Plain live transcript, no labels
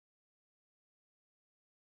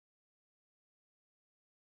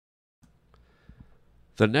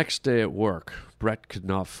The next day at work, Brett could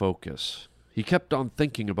not focus. He kept on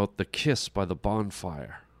thinking about the kiss by the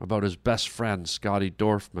bonfire, about his best friend, Scotty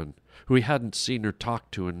Dorfman, who he hadn't seen or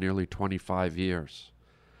talked to in nearly 25 years.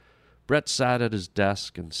 Brett sat at his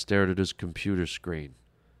desk and stared at his computer screen.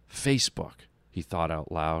 Facebook, he thought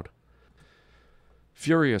out loud.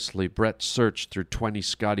 Furiously, Brett searched through 20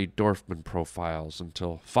 Scotty Dorfman profiles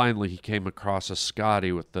until finally he came across a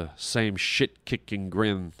Scotty with the same shit-kicking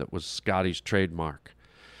grin that was Scotty's trademark.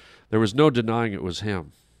 There was no denying it was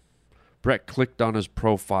him. Brett clicked on his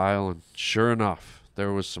profile, and sure enough,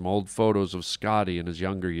 there was some old photos of Scotty in his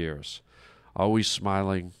younger years. Always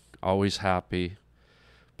smiling, always happy.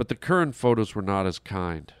 But the current photos were not as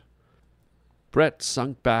kind. Brett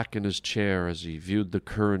sunk back in his chair as he viewed the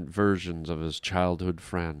current versions of his childhood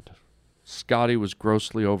friend. Scotty was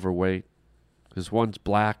grossly overweight, his once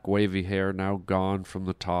black, wavy hair now gone from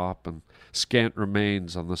the top and scant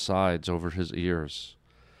remains on the sides over his ears.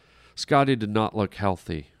 Scotty did not look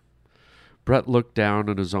healthy. Brett looked down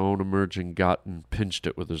at his own emerging gut and pinched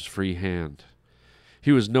it with his free hand.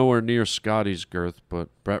 He was nowhere near Scotty's girth, but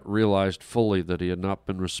Brett realized fully that he had not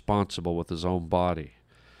been responsible with his own body,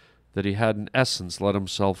 that he had in essence let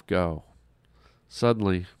himself go.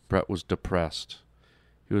 Suddenly, Brett was depressed.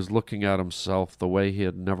 He was looking at himself the way he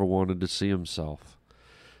had never wanted to see himself.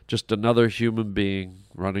 Just another human being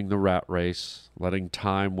running the rat race, letting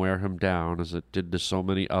time wear him down as it did to so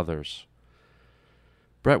many others.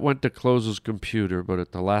 Brett went to close his computer, but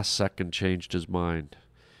at the last second changed his mind.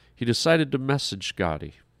 He decided to message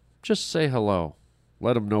Scotty. Just say hello.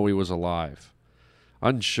 Let him know he was alive.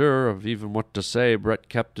 Unsure of even what to say, Brett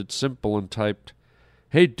kept it simple and typed,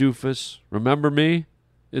 "Hey doofus, remember me?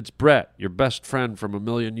 It's Brett, your best friend from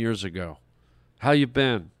 1,000,000 years ago. How you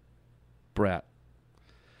been? Brett."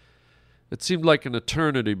 It seemed like an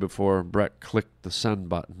eternity before Brett clicked the send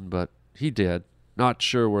button, but he did, not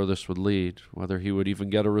sure where this would lead, whether he would even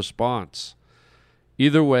get a response.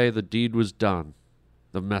 Either way, the deed was done.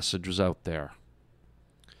 The message was out there.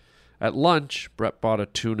 At lunch, Brett bought a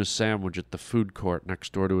tuna sandwich at the food court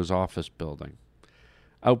next door to his office building.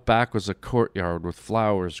 Out back was a courtyard with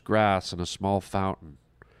flowers, grass, and a small fountain.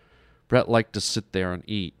 Brett liked to sit there and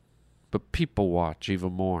eat, but people watch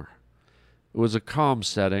even more. It was a calm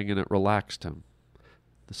setting, and it relaxed him.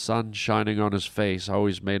 The sun shining on his face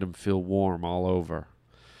always made him feel warm all over.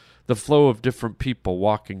 The flow of different people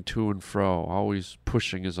walking to and fro, always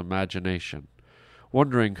pushing his imagination,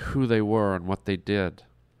 wondering who they were and what they did.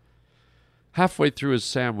 Halfway through his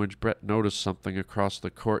sandwich, Brett noticed something across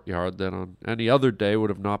the courtyard that on any other day would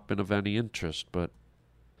have not been of any interest, but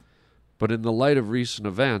in the light of recent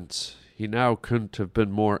events, he now couldn't have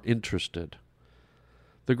been more interested.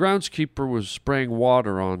 The groundskeeper was spraying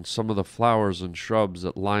water on some of the flowers and shrubs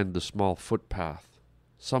that lined the small footpath.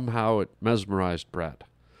 Somehow it mesmerized Brett.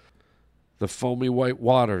 The foamy white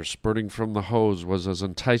water spurting from the hose was as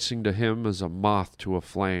enticing to him as a moth to a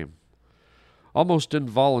flame. Almost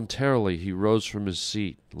involuntarily he rose from his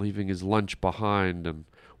seat, leaving his lunch behind and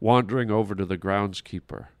wandering over to the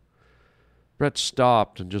groundskeeper. Brett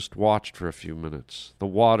stopped and just watched for a few minutes, the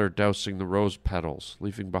water dousing the rose petals,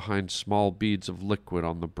 leaving behind small beads of liquid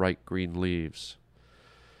on the bright green leaves.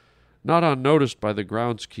 Not unnoticed by the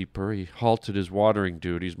groundskeeper, he halted his watering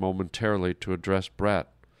duties momentarily to address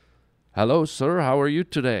Brett. "Hello, sir, how are you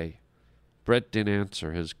today?" Brett didn't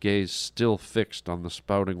answer, his gaze still fixed on the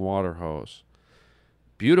spouting water hose.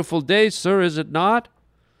 "Beautiful day, sir, is it not?"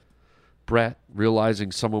 Brett,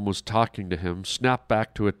 realizing someone was talking to him, snapped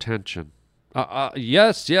back to attention.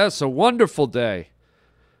 Yes, a wonderful day."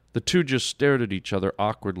 The two just stared at each other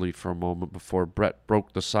awkwardly for a moment before Brett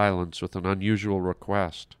broke the silence with an unusual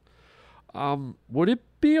request. Would it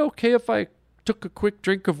be okay if I took a quick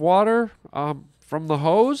drink of water, from the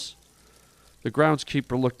hose?" The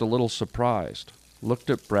groundskeeper looked a little surprised, looked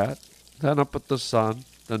at Brett, then up at the sun,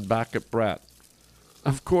 then back at Brett.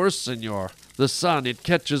 "Of course, senor. The sun, it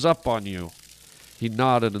catches up on you." He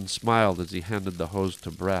nodded and smiled as he handed the hose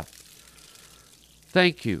to Brett.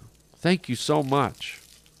 Thank you so much."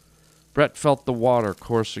 Brett felt the water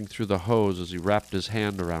coursing through the hose as he wrapped his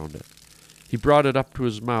hand around it. He brought it up to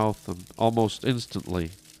his mouth, and almost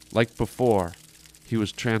instantly, like before, he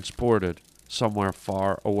was transported somewhere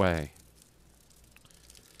far away.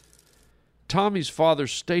 Tommy's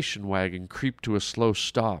father's station wagon creeped to a slow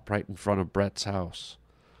stop right in front of Brett's house.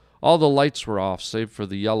 All the lights were off save for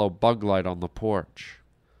the yellow bug light on the porch.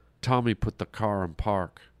 Tommy put the car in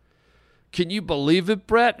park. "Can you believe it,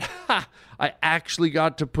 Brett? Ha! I actually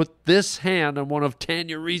got to put this hand on one of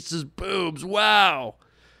Tanya Reese's boobs. Wow!"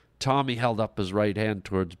 Tommy held up his right hand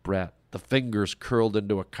towards Brett, the fingers curled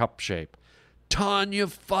into a cup shape. Tanya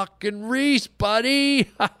fucking Reese, buddy.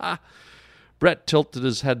 Brett tilted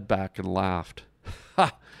his head back and laughed.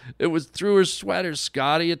 Ha! It was through her sweater,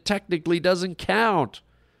 Scotty. It technically doesn't count.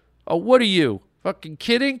 Oh, what are you? Fucking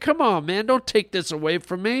kidding? Come on, man. Don't take this away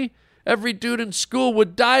from me. Every dude in school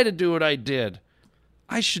would die to do what I did.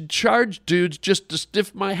 I should charge dudes just to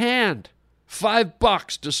stiff my hand.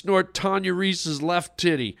 $5 to snort Tanya Reese's left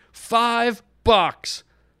titty. $5.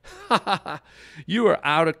 You are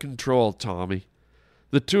out of control, Tommy.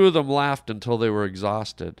 The two of them laughed until they were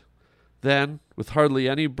exhausted. Then, with hardly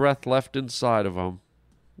any breath left inside of them,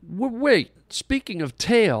 wait, speaking of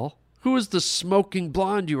tail, who is the smoking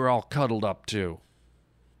blonde you were all cuddled up to?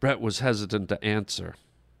 Brett was hesitant to answer.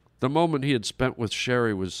 The moment he had spent with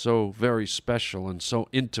Sherry was so very special and so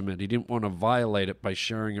intimate he didn't want to violate it by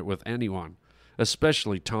sharing it with anyone,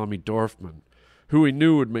 especially Tommy Dorfman, who he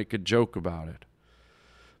knew would make a joke about it.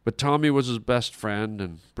 But Tommy was his best friend,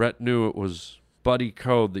 and Brett knew it was buddy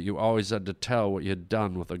code that you always had to tell what you had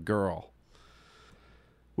done with a girl.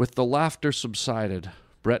 With the laughter subsided,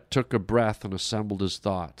 Brett took a breath and assembled his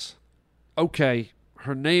thoughts. Okay,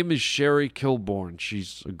 her name is Sherry Kilborn.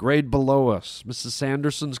 She's a grade below us. Mrs.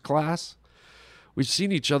 Sanderson's class. We've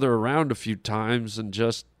seen each other around a few times and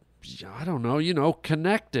just, I don't know,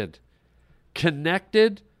 connected.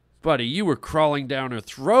 Connected? Buddy, you were crawling down her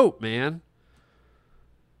throat, man.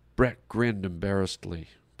 Brett grinned embarrassedly,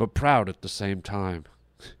 but proud at the same time.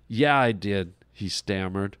 Yeah, I did, he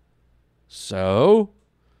stammered. So?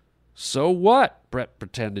 So what? Brett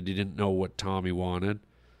pretended he didn't know what Tommy wanted.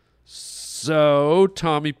 So,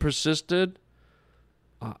 Tommy persisted.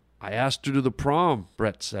 I asked her to the prom,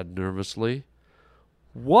 Brett said nervously.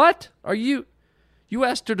 What? You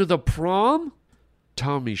asked her to the prom?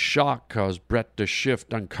 Tommy's shock caused Brett to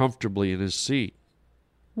shift uncomfortably in his seat.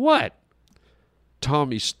 What?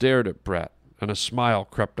 Tommy stared at Brett, and a smile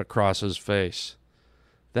crept across his face.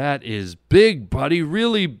 That is big, buddy,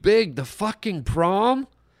 really big. The fucking prom?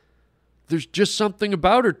 There's just something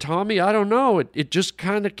about her, Tommy. I don't know. It just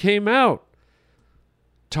kind of came out.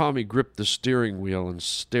 Tommy gripped the steering wheel and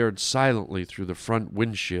stared silently through the front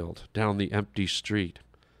windshield down the empty street.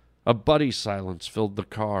 A buddy silence filled the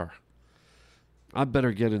car. I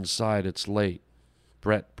better get inside. It's late.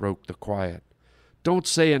 Brett broke the quiet. Don't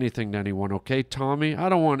say anything to anyone, okay, Tommy? I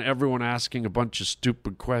don't want everyone asking a bunch of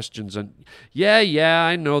stupid questions and... Yeah,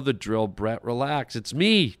 I know the drill, Brett. Relax. It's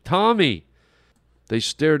me, Tommy. They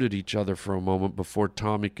stared at each other for a moment before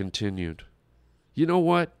Tommy continued. You know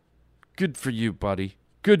what? Good for you, buddy.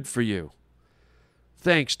 Good for you.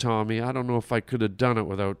 Thanks, Tommy. I don't know if I could have done it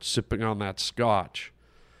without sipping on that scotch.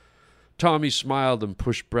 Tommy smiled and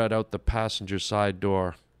pushed Brett out the passenger side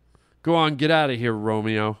door. Go on, get out of here,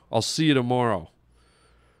 Romeo. I'll see you tomorrow.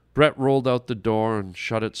 Brett rolled out the door and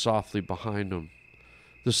shut it softly behind him.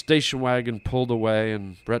 The station wagon pulled away,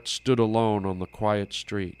 and Brett stood alone on the quiet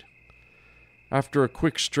street. After a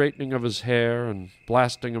quick straightening of his hair and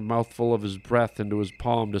blasting a mouthful of his breath into his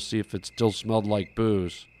palm to see if it still smelled like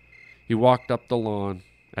booze, he walked up the lawn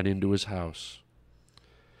and into his house.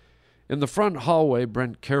 In the front hallway,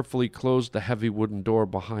 Brent carefully closed the heavy wooden door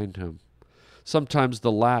behind him. Sometimes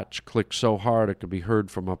the latch clicked so hard it could be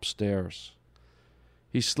heard from upstairs.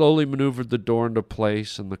 He slowly maneuvered the door into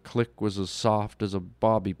place, and the click was as soft as a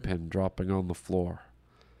bobby pin dropping on the floor.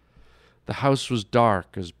 The house was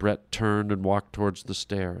dark as Brett turned and walked towards the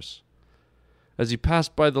stairs. As he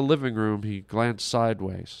passed by the living room, he glanced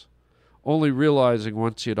sideways, only realizing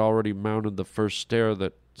once he had already mounted the first stair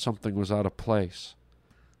that something was out of place.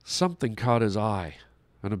 Something caught his eye,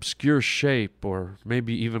 an obscure shape or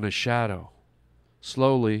maybe even a shadow.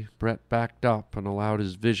 Slowly, Brett backed up and allowed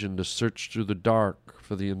his vision to search through the dark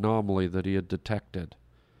for the anomaly that he had detected.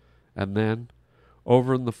 And then,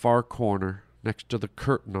 over in the far corner, next to the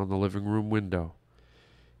curtain on the living room window,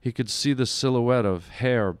 he could see the silhouette of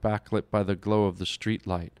hair backlit by the glow of the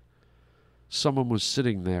streetlight. Someone was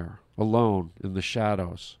sitting there, alone, in the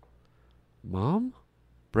shadows. "Mom?"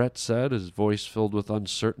 Brett said, his voice filled with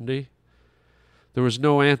uncertainty. There was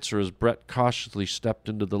no answer as Brett cautiously stepped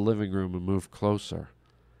into the living room and moved closer.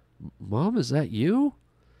 "Mom, is that you?"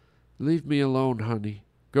 "Leave me alone, honey.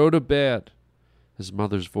 Go to bed." His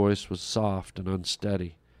mother's voice was soft and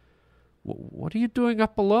unsteady. "What are you doing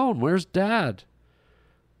up alone? Where's Dad?"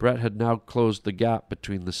 Brett had now closed the gap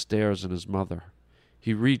between the stairs and his mother.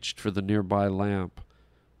 He reached for the nearby lamp.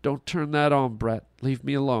 "Don't turn that on, Brett. Leave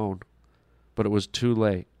me alone." But it was too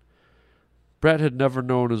late. Brett had never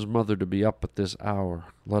known his mother to be up at this hour,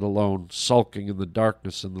 let alone sulking in the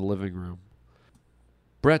darkness in the living room.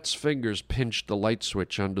 Brett's fingers pinched the light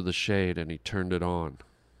switch under the shade, and he turned it on.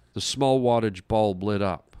 The small wattage bulb lit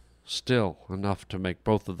up, still enough to make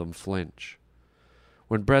both of them flinch.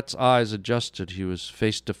 When Brett's eyes adjusted, he was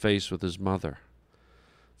face to face with his mother,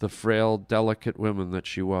 the frail, delicate woman that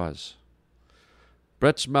she was.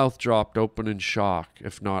 Brett's mouth dropped open in shock,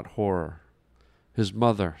 if not horror. His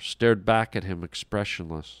mother stared back at him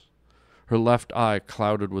expressionless, her left eye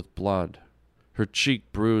clouded with blood, her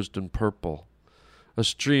cheek bruised and purple, a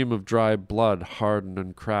stream of dry blood hardened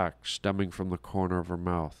and cracked stemming from the corner of her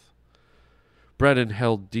mouth. Brett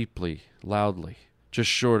inhaled deeply, loudly, just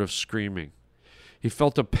short of screaming. He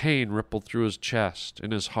felt a pain ripple through his chest,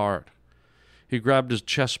 in his heart. He grabbed his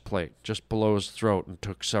chest plate just below his throat and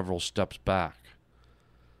took several steps back.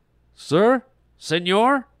 "Sir?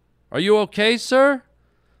 Senor? Are you okay, sir?"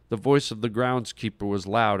 The voice of the groundskeeper was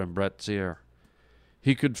loud in Brett's ear.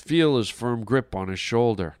 He could feel his firm grip on his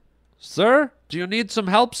shoulder. "Sir, do you need some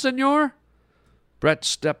help, senor?" Brett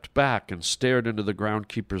stepped back and stared into the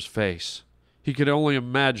groundskeeper's face. He could only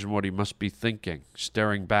imagine what he must be thinking,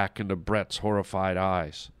 staring back into Brett's horrified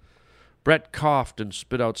eyes. Brett coughed and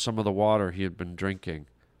spit out some of the water he had been drinking.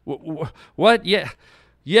 What?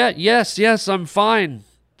 Yes, I'm fine,"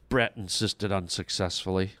 Brett insisted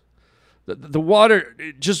unsuccessfully. The water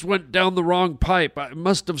just went down the wrong pipe. I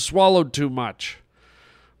must have swallowed too much."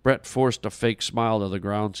 Brett forced a fake smile to the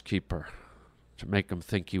groundskeeper to make him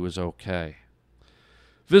think he was okay.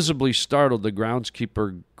 Visibly startled, the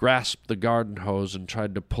groundskeeper grasped the garden hose and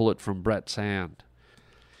tried to pull it from Brett's hand.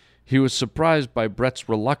 He was surprised by Brett's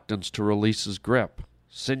reluctance to release his grip.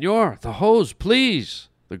 "Senor, the hose, please!"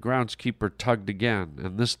 The groundskeeper tugged again,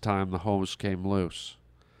 and this time the hose came loose.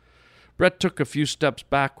 Brett took a few steps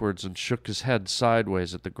backwards and shook his head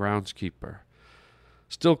sideways at the groundskeeper.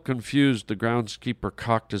 Still confused, the groundskeeper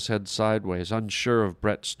cocked his head sideways, unsure of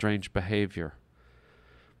Brett's strange behavior.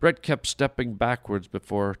 Brett kept stepping backwards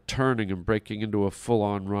before turning and breaking into a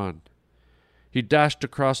full-on run. He dashed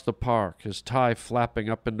across the park, his tie flapping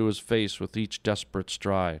up into his face with each desperate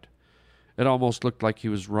stride. It almost looked like he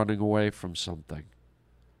was running away from something.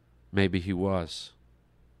 Maybe he was.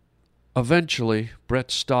 Eventually, Brett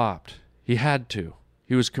stopped. He had to.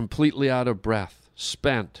 He was completely out of breath,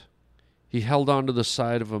 spent. He held onto the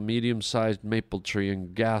side of a medium-sized maple tree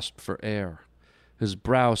and gasped for air, his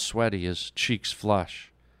brow sweaty, his cheeks flush.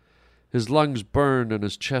 His lungs burned and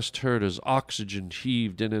his chest hurt as oxygen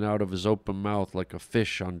heaved in and out of his open mouth like a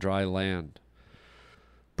fish on dry land.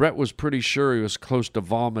 Brett was pretty sure he was close to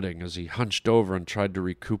vomiting as he hunched over and tried to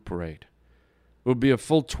recuperate. It would be a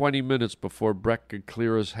full 20 minutes before Brett could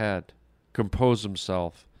clear his head, compose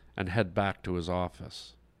himself, and head back to his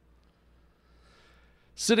office.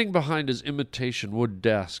 Sitting behind his imitation wood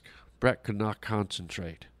desk, Brett could not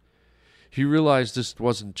concentrate. He realized this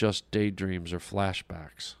wasn't just daydreams or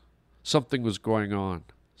flashbacks. Something was going on,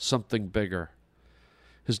 something bigger.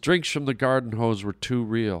 His drinks from the garden hose were too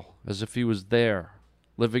real, as if he was there,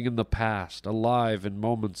 living in the past, alive in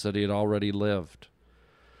moments that he had already lived.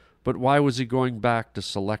 But why was he going back to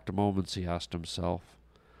select moments, he asked himself?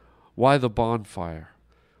 Why the bonfire?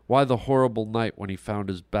 Why the horrible night when he found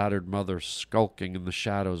his battered mother skulking in the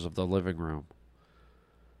shadows of the living room?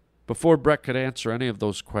 Before Brett could answer any of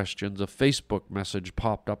those questions, a Facebook message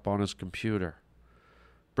popped up on his computer.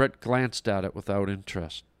 Brett glanced at it without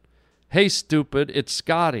interest. "Hey, stupid, it's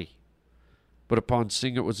Scotty." But upon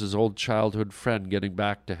seeing it was his old childhood friend getting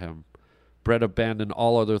back to him, Brett abandoned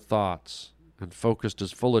all other thoughts and focused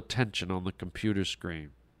his full attention on the computer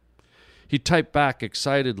screen. He typed back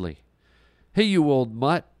excitedly, "Hey, you old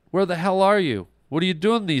mutt, where the hell are you? What are you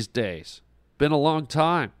doing these days? Been a long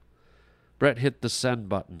time." Brett hit the send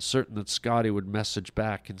button, certain that Scotty would message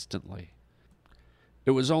back instantly.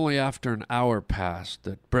 It was only after an hour passed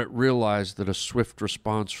that Brett realized that a swift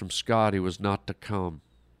response from Scotty was not to come.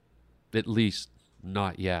 At least,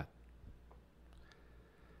 not yet.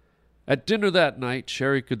 At dinner that night,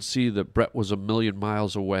 Sherry could see that Brett was a million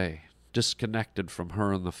miles away, disconnected from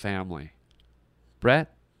her and the family.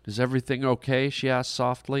 "Brett, is everything okay?" she asked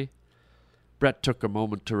softly. Brett took a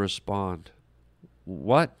moment to respond.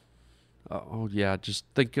 "What? Oh, yeah, just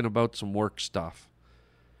thinking about some work stuff."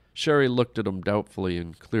 Sherry looked at him doubtfully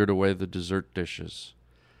and cleared away the dessert dishes.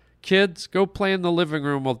 "Kids, go play in the living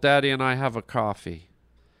room while Daddy and I have a coffee."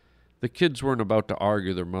 The kids weren't about to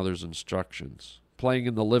argue their mother's instructions. Playing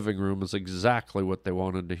in the living room was exactly what they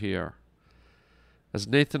wanted to hear. As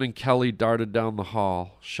Nathan and Kelly darted down the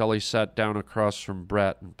hall, Shelley sat down across from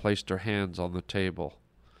Brett and placed her hands on the table.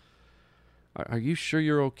 Are you sure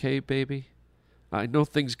you're okay, baby? I know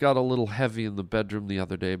things got a little heavy in the bedroom the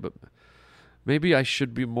other day, but maybe I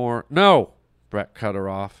should be more—" "No!" Brett cut her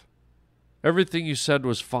off. "Everything you said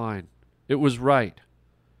was fine. It was right."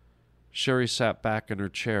 Sherry sat back in her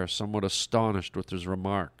chair, somewhat astonished with his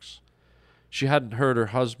remarks. She hadn't heard her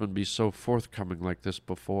husband be so forthcoming like this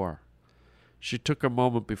before. She took a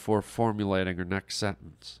moment before formulating her next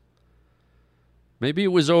sentence. "Maybe it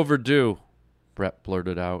was overdue," Brett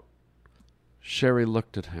blurted out. Sherry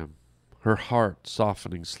looked at him, her heart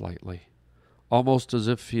softening slightly, almost as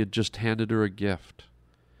if he had just handed her a gift.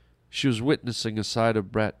 She was witnessing a side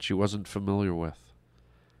of Brett she wasn't familiar with.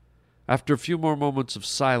 After a few more moments of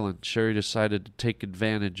silence, Sherry decided to take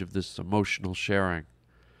advantage of this emotional sharing,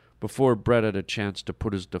 before Brett had a chance to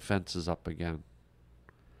put his defenses up again.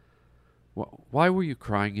 "Why were you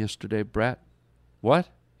crying yesterday, Brett?" "What?"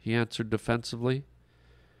 he answered defensively.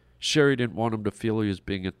 Sherry didn't want him to feel he was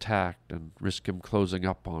being attacked and risk him closing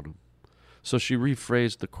up on him, so she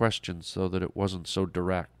rephrased the question so that it wasn't so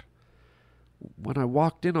direct. "When I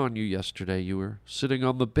walked in on you yesterday, you were sitting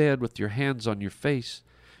on the bed with your hands on your face.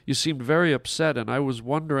 You seemed very upset, and I was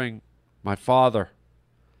wondering—" "My father.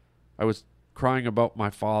 I was crying about my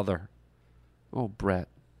father." "Oh, Brett,"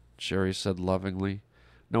 Sherry said lovingly,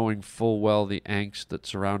 knowing full well the angst that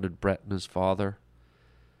surrounded Brett and his father.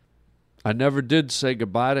 "I never did say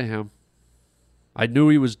goodbye to him. I knew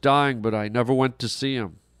he was dying, but I never went to see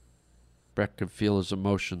him." Brett could feel his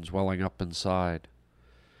emotions welling up inside.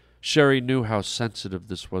 Sherry knew how sensitive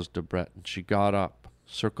this was to Brett, and she got up,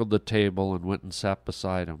 circled the table, and went and sat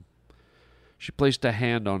beside him. She placed a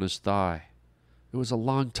hand on his thigh. "It was a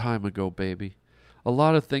long time ago, baby. A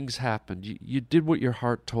lot of things happened. You did what your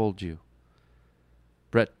heart told you."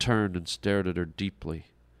 Brett turned and stared at her deeply.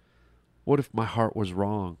 What if my heart was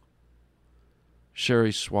wrong?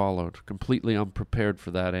 Sherry swallowed, completely unprepared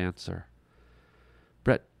for that answer.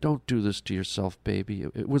 "Brett, don't do this to yourself, baby.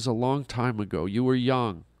 It was a long time ago. You were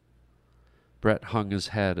young." Brett hung his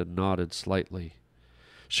head and nodded slightly.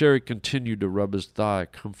 Sherry continued to rub his thigh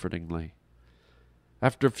comfortingly.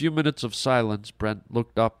 After a few minutes of silence, Brett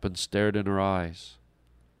looked up and stared in her eyes.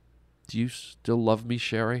 "Do you still love me,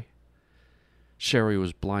 Sherry?" Sherry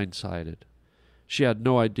was blindsided. She had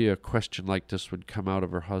no idea a question like this would come out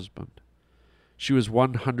of her husband. She was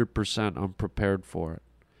 100% unprepared for it.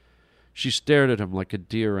 She stared at him like a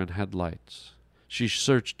deer in headlights. She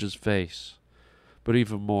searched his face. But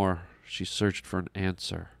even more, she searched for an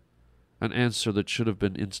answer that should have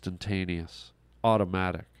been instantaneous,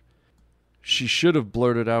 automatic. She should have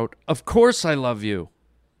blurted out, "Of course I love you!"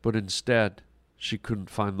 But instead, she couldn't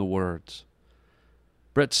find the words.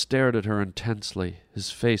 Brett stared at her intensely, his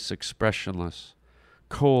face expressionless,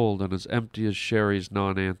 cold and as empty as Sherry's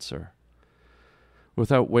non-answer.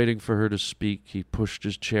 Without waiting for her to speak, he pushed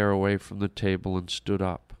his chair away from the table and stood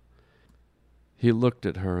up. He looked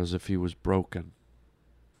at her as if he was broken.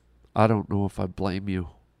 "I don't know if I blame you."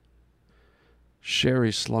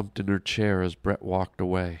 Sherry slumped in her chair as Brett walked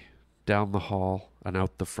away, down the hall and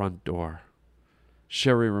out the front door.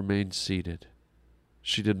 Sherry remained seated.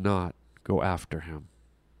 She did not go after him.